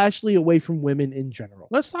keep Lashley away from women in general.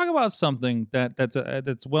 Let's talk about something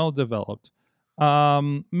that's well developed.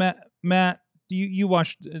 Matt, you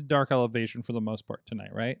watched Dark Elevation for the most part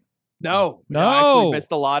tonight, right? No. I actually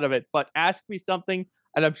missed a lot of it. But ask me something,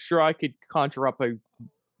 and I'm sure I could conjure up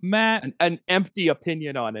an empty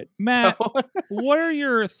opinion on it. Matt, what are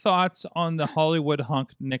your thoughts on the Hollywood hunk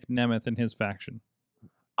Nick Nemeth and his faction?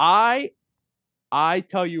 I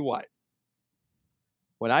tell you what.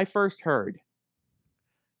 When I first heard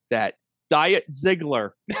that Diet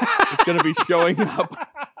Ziggler is going to be showing up,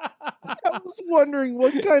 I was wondering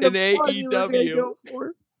what kind of fun you were gonna go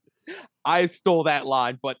for. I stole that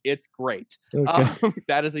line, but it's great. Okay.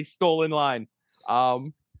 That is a stolen line.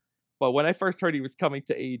 But when I first heard he was coming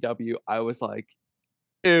to AEW, I was like,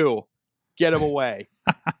 ew, get him away.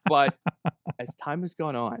 But as time has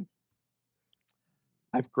gone on,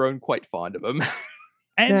 I've grown quite fond of him.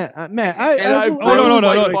 And Matt,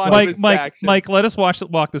 Mike, let us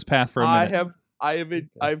walk this path for a minute.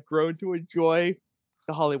 I've grown to enjoy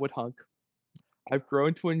the Hollywood Hunk. I've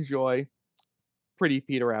grown to enjoy Pretty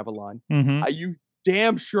Peter Avalon. Mm-hmm. You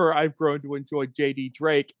damn sure I've grown to enjoy JD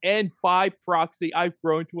Drake, and by proxy, I've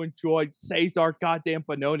grown to enjoy Cesar goddamn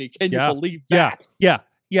Bononi. Can you believe that? Yeah.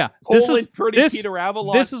 Pulling Peter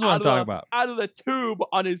Avalon. This is what I'm talking about. Out of the tube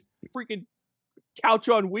on his freaking couch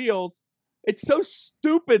on wheels. It's so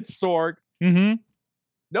stupid, Sorg. Mm-hmm.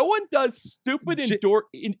 No one does stupid,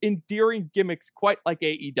 endearing gimmicks quite like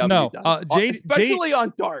AEW does. Especially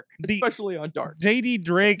on Dark. JD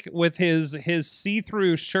Drake with his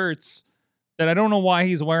see-through shirts that I don't know why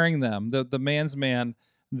he's wearing them. The man's man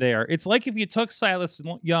there. It's like if you took Silas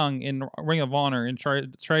Young in Ring of Honor and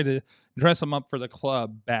tried to dress him up for the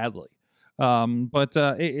club badly. But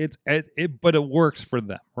it works for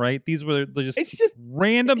them, right? These were just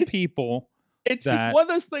random people. It's just one of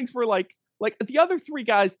those things where like the other three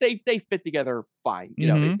guys, they fit together fine.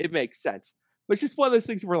 You know, it makes sense. But it's just one of those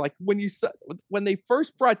things where like when they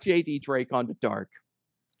first brought JD Drake onto Dark,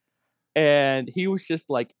 and he was just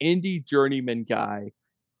like indie journeyman guy,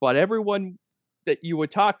 but everyone that you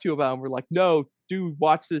would talk to about him were like, no, dude,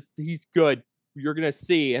 watch this. He's good. You're going to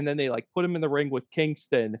see. And then they like put him in the ring with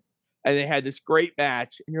Kingston, and they had this great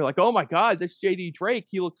match. And you're like, oh my God, this JD Drake,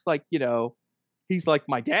 he looks like, he's like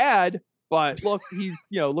my dad. But look, he's,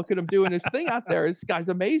 look at him doing his thing out there. This guy's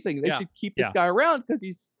amazing. They should keep this guy around because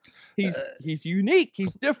he's unique.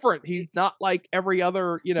 He's different. He's not like every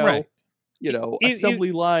other,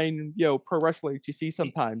 assembly line, pro wrestler that you see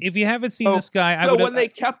sometimes. If you haven't seen this guy, when they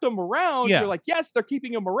kept him around, you're like, yes, they're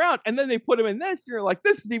keeping him around. And then they put him in this, and you're like,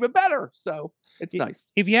 this is even better. So it's nice.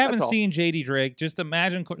 If you haven't seen JD Drake, just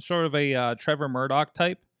imagine sort of a Trevor Murdoch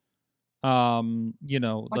type.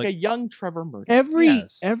 Like a young Trevor Murdoch.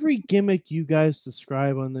 Every gimmick you guys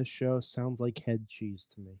describe on this show sounds like head cheese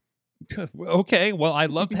to me. Okay, well, I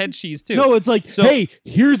love head cheese too. No, it's like, hey,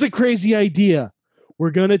 here's a crazy idea.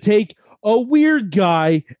 We're gonna take a weird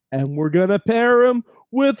guy and we're gonna pair him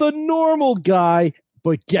with a normal guy.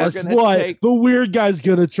 But guess what? The weird guy's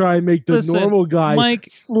gonna try and make the normal guy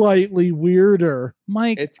slightly weirder.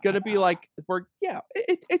 Mike, it's gonna be like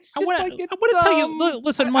it's. I want to tell you.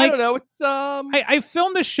 Listen, Mike. I don't know. It's I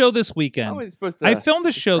filmed this show this weekend. I filmed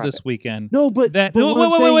this show this weekend. No, but wait,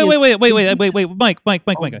 Mike.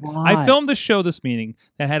 I filmed this show this meeting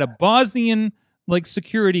that had a Bosnian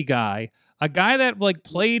security guy, a guy that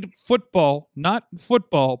played football, not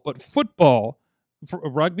football, but football,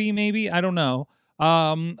 rugby maybe. I don't know.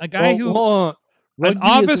 A guy an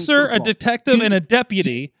officer, a detective, and a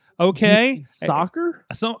deputy. Okay, soccer.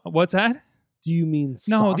 So what's that? Do you mean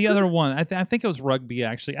no? The other one. I think it was rugby.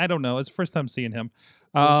 Actually, I don't know. It's the first time seeing him.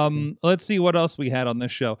 Let's see what else we had on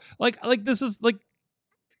this show. This is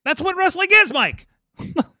that's what wrestling is, Mike.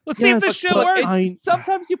 Let's see if this show works.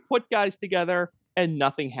 Sometimes you put guys together and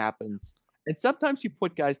nothing happens, and sometimes you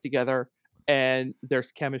put guys together and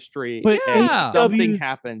there's chemistry, and something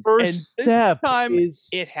happens. And this time,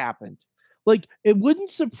 it happened. It wouldn't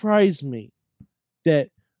surprise me that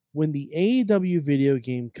when the AEW video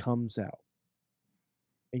game comes out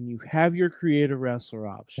and you have your creator wrestler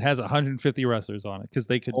option, it has 150 wrestlers on it because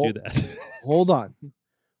they could do that. Hold on.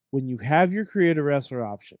 When you have your creator wrestler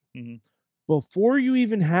option, before you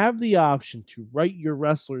even have the option to write your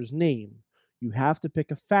wrestler's name, you have to pick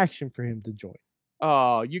a faction for him to join.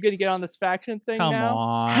 Oh, you gonna get on this faction thing now? Come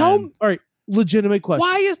on. All right, legitimate question.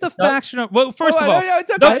 Why is the faction? Well, first of all,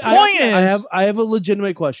 the point is, I have a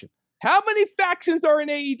legitimate question. How many factions are in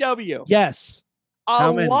AEW? Yes,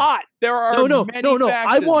 a lot. There are no. Factions.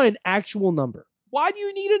 I want an actual number. Why do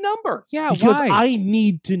you need a number? Yeah, because I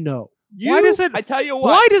need to know. Why does it? I tell you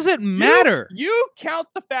what. Why does it matter? You count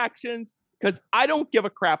the factions. Because I don't give a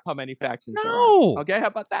crap how many factions there are. Okay, how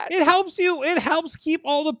about that? It helps you. It helps keep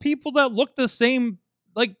all the people that look the same,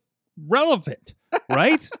 relevant,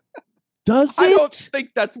 right? Does it? I don't think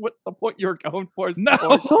that's what the point you're going for.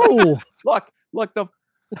 No. Look,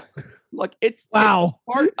 it's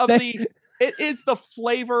part of it is the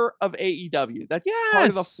flavor of AEW. That's part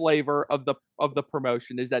of the flavor of the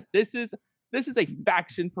promotion is that this is a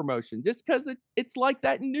faction promotion. Just because it's like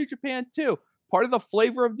that in New Japan too. Part of the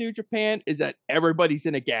flavor of New Japan is that everybody's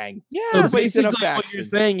in a gang. Yeah, so basically what you're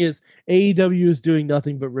saying is AEW is doing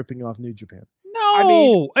nothing but ripping off New Japan. No,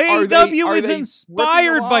 No, AEW is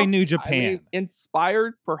inspired by New Japan.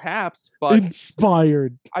 Inspired, perhaps, but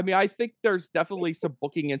inspired. I mean, I think there's definitely some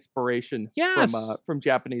booking inspiration from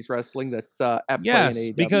Japanese wrestling that's at play in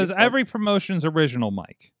AEW. Because every promotion's original,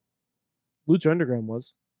 Mike. Lucha Underground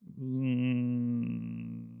was.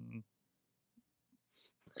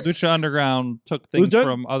 Lucha Underground took things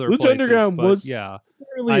from other Lucha places. Underground but was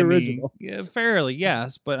fairly original. Fairly,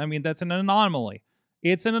 yes. But I mean, that's an anomaly.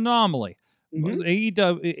 It's an anomaly. Mm-hmm.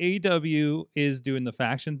 AEW is doing the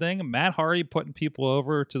faction thing. Matt Hardy putting people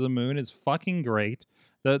over to the moon is fucking great.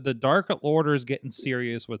 The Dark Order is getting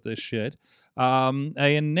serious with this shit.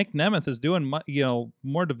 And Nick Nemeth is doing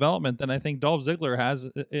more development than I think Dolph Ziggler has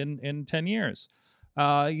in 10 years.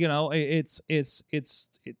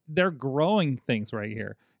 They're growing things right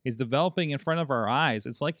here. It's developing in front of our eyes.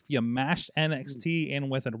 It's like if you mashed NXT in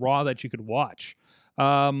with a Raw that you could watch.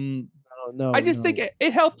 I just think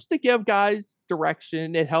it helps to give guys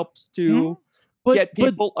direction. It helps to get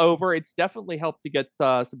people over. It's definitely helped to get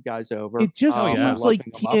some guys over. It just seems like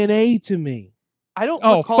TNA to me. I don't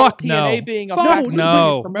recall TNA being a faction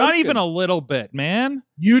promotion. Not even a little bit, man.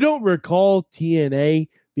 You don't recall TNA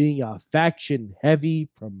being a faction-heavy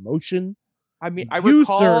promotion? I mean, I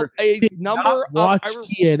recall a number of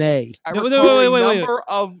TNA. I recall a number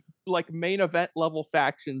of like main event level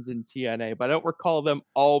factions in TNA, but I don't recall them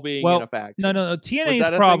all being in a faction. No. TNA's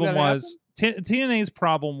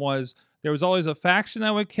problem was there was always a faction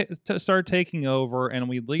that would start taking over, and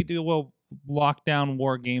we'd lead to lockdown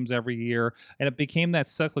war games every year, and it became that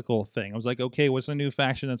cyclical thing. I was like, okay, what's the new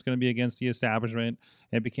faction that's going to be against the establishment?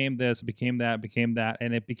 And it became this, it became that,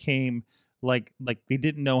 and it became like they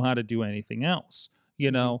didn't know how to do anything else,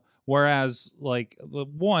 Whereas we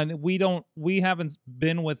haven't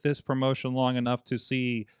been with this promotion long enough to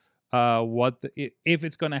see if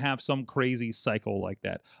it's going to have some crazy cycle like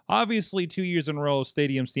that. Obviously, 2 years in a row,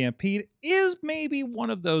 Stadium Stampede is maybe one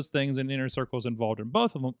of those things, and Inner Circle's involved in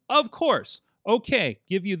both of them. Of course. Okay,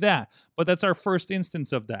 give you that. But that's our first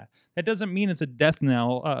instance of that. That doesn't mean it's a death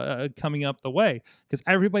knell coming up the way, because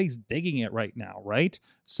everybody's digging it right now, right?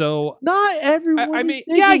 So not everyone. I mean,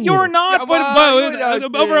 you're not,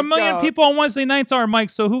 but over 1 million people on Wednesday nights are,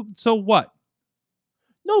 Mike. So what?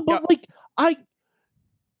 No, but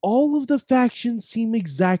all of the factions seem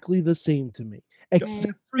exactly the same to me.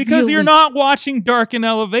 Except because you're not watching Dark and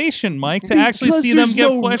Elevation, Mike, to actually see them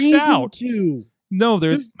get fleshed out. No,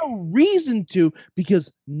 there's no reason to,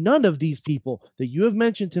 because none of these people that you have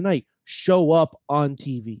mentioned tonight show up on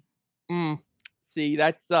TV. See,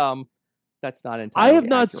 that's not entirely. I have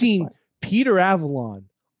not seen Peter Avalon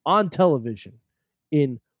on television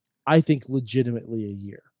in, I think, legitimately a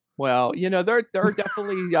year. Well, there are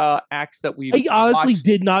definitely acts that we. I honestly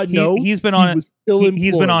did not know he's been on.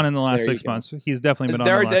 He's been on in the last 6 months. He's definitely been on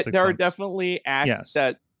in the last 6 months. There are definitely acts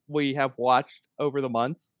that we have watched over the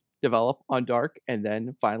months develop on Dark, and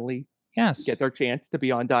then finally get their chance to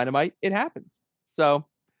be on Dynamite. It happens. So,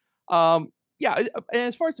 and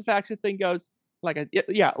as far as the faction thing goes, like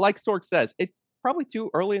Sorg says, it's probably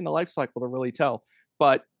too early in the life cycle to really tell.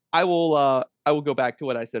 But I will go back to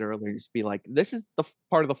what I said earlier and just be like, this is the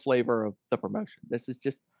part of the flavor of the promotion. This is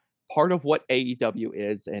just part of what AEW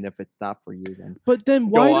is, and if it's not for you, then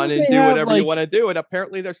why go on and do whatever you want to do. And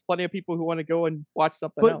apparently, there's plenty of people who want to go and watch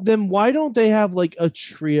something else. But then why don't they have like a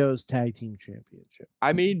trios tag team championship?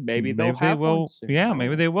 I mean, maybe they'll have one soon. Yeah,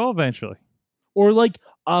 maybe they will eventually. Or like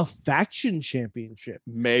a faction championship.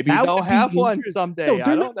 Maybe they'll have one someday. No,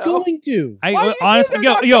 they're not going to. Honestly,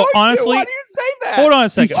 honestly. Why do you say that? Hold on a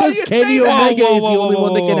second. Because Kenny Omega is the only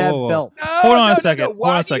one that can have belts. Hold on a second. Hold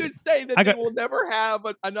on a second. Why do you say that they will never have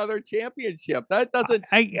another championship? That doesn't.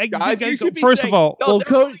 First of all,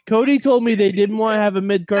 Cody told me they didn't want to have a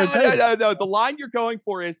mid-card title. No. The line you're going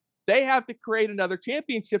for is they have to create another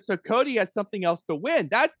championship so Cody has something else to win.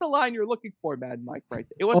 That's the line you're looking for, Mad Mike, right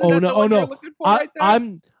there. You're looking for right there?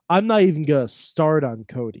 I'm not even gonna start on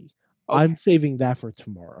Cody. Okay. I'm saving that for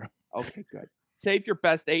tomorrow. Okay, good. Save your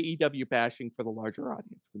best AEW bashing for the larger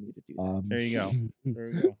audience. We need to do that. There you go. There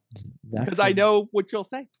you go. Because I know what you'll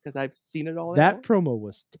say, because I've seen it all. That promo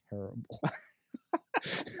was terrible.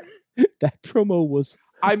 That promo was.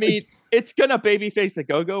 I mean, it's gonna babyface a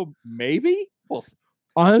go-go, maybe. We'll see.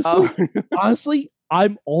 Honestly,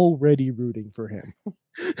 I'm already rooting for him.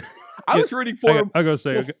 I was rooting for him. I gotta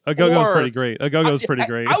say, a go-go's pretty great. A go-go's pretty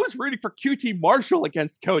great. I was rooting for QT Marshall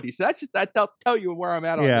against Cody, so that's just that'll tell you where I'm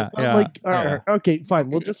at on this. Okay, fine.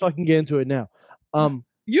 We'll just fucking get into it now.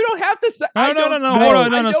 You don't have to say. No. Hold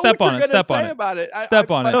on. No. Step on it. Step on it.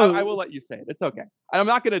 Step on it. I will let you say it. It's okay. I'm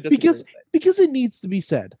not going to disagree because it needs to be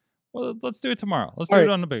said. Well, let's do it tomorrow. Let's do it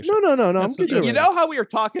on the base. No. I'm good. You know how we were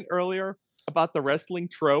talking earlier about the wrestling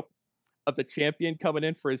trope of the champion coming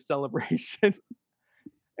in for his celebration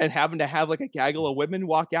and having to have like a gaggle of women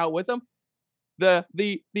walk out with him?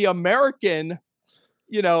 The American,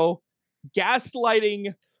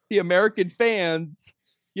 gaslighting the American fans,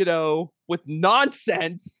 with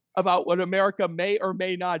nonsense about what America may or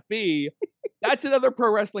may not be. That's another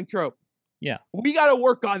pro wrestling trope. Yeah, we got to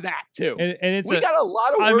work on that too, and we got a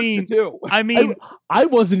lot of work to do. I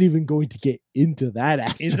wasn't even going to get into that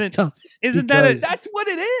aspect. Isn't that that's what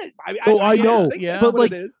it is? I know, yeah, but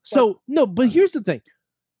like, but here's the thing: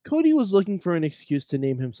 Cody was looking for an excuse to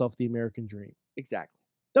name himself the American Dream. Exactly.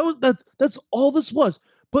 That's all this was.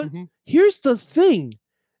 But here's the thing: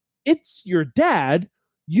 it's your dad.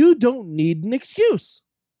 You don't need an excuse.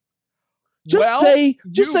 Just say,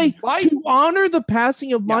 to honor the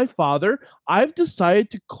passing of my father, I've decided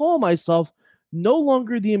to call myself no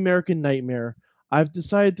longer the American Nightmare. I've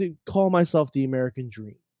decided to call myself the American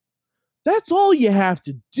Dream. That's all you have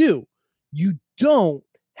to do. You don't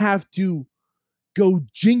have to go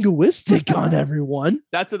jingoistic on everyone.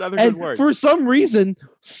 That's another good word. For some reason,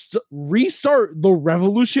 restart the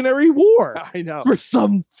Revolutionary War. I know. For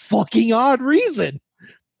some fucking odd reason.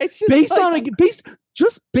 It's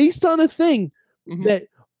just based on a thing that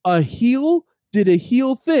a heel did a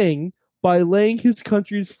heel thing by laying his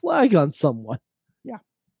country's flag on someone. Yeah.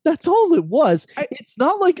 That's all it was. It's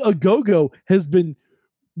not like a go-go has been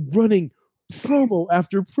running promo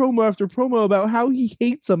after promo after promo about how he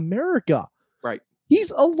hates America. Right. He's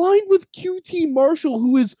aligned with QT Marshall,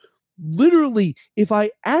 who is literally, if I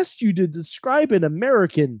asked you to describe an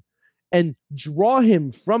American and draw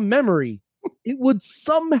him from memory, it would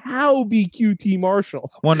somehow be QT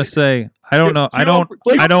Marshall. I want to say, I don't know.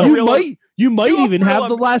 You might even have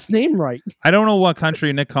the last name right. I don't know what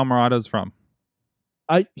country Nick Camarada's from.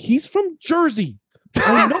 He's from Jersey.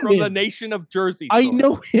 From the nation of Jersey. I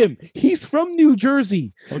know him. He's from New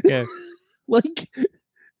Jersey. Okay.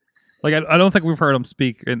 I don't think we've heard him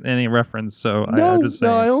speak in any reference. So I'm just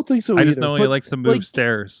saying. No, I don't think so. I just know he likes to move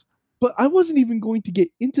stairs. But I wasn't even going to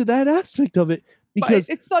get into that aspect of it. Because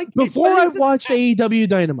it's like before I watched AEW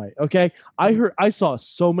Dynamite, okay, I saw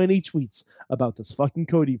so many tweets about this fucking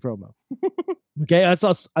Cody promo. Okay, I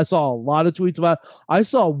saw a lot of tweets about it. I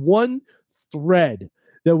saw one thread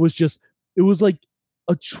that was it was like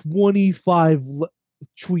a 25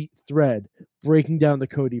 tweet thread breaking down the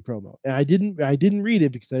Cody promo, and I didn't read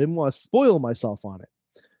it because I didn't want to spoil myself on it.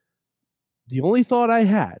 The only thought I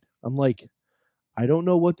had, I'm like, I don't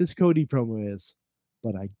know what this Cody promo is,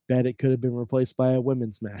 but I bet it could have been replaced by a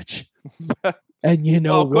women's match. And you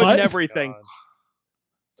know what? Good and everything.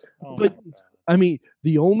 But I mean,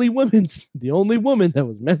 the only woman that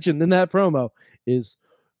was mentioned in that promo is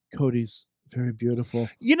Cody's very beautiful.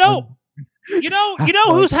 You know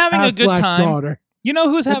who's having a good time? Daughter. You know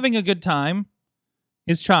who's having a good time?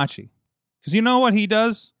 Is Chachi. Because you know what he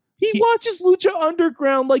does? He watches Lucha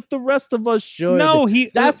Underground like the rest of us should. No,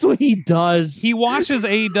 that's what he does. He watches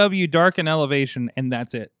AEW Dark and Elevation, and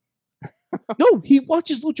that's it. No, he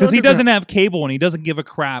watches Lucha Underground. Because he doesn't have cable, and he doesn't give a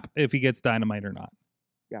crap if he gets Dynamite or not.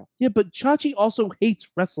 Yeah, but Chachi also hates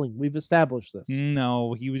wrestling. We've established this.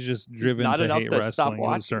 No, he was just driven to hate wrestling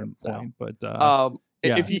at a certain point. But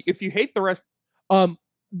yes. if you hate the rest,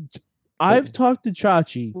 I've talked to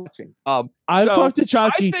Chachi. I've talked to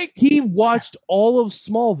Chachi. He watched all of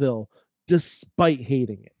Smallville despite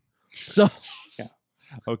hating it. So yeah,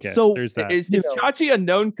 okay. So there's that. Is Chachi a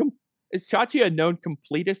known? Is Chachi a known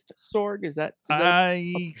completist, Sorg? Is that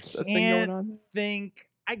I can't think.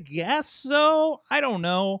 I guess so. I don't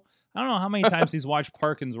know. I don't know how many times he's watched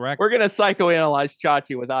Parkins Rec. We're gonna psychoanalyze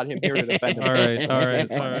Chachi without him here to defend him. All right.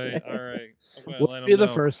 Will be the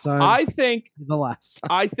first time. I think the last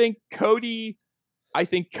time. I think Cody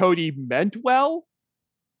meant well,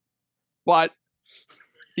 but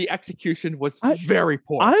the execution was very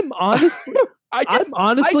poor. I'm honestly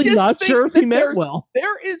not sure if he meant well.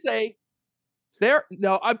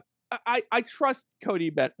 I trust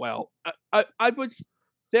Cody meant well.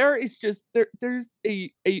 There's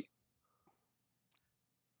a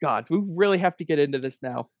God, we really have to get into this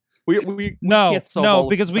now. No,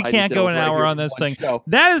 because we can't go an hour on this thing. Show.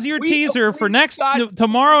 That is your teaser for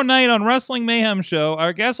tomorrow night on Wrestling Mayhem Show.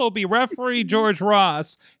 Our guest will be referee George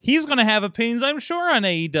Ross. He's going to have opinions, I'm sure, on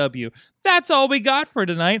AEW. That's all we got for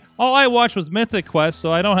tonight. All I watched was Mythic Quest,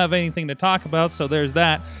 so I don't have anything to talk about, so there's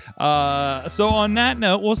that. So on that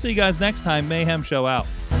note, we'll see you guys next time. Mayhem Show out.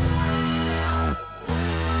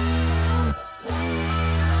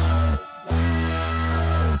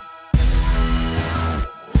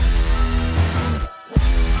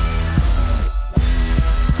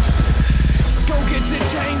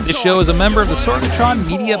 This show is a member of the Sorgatron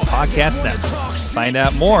Media Podcast Network. Find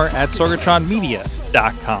out more at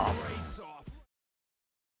sorgatronmedia.com.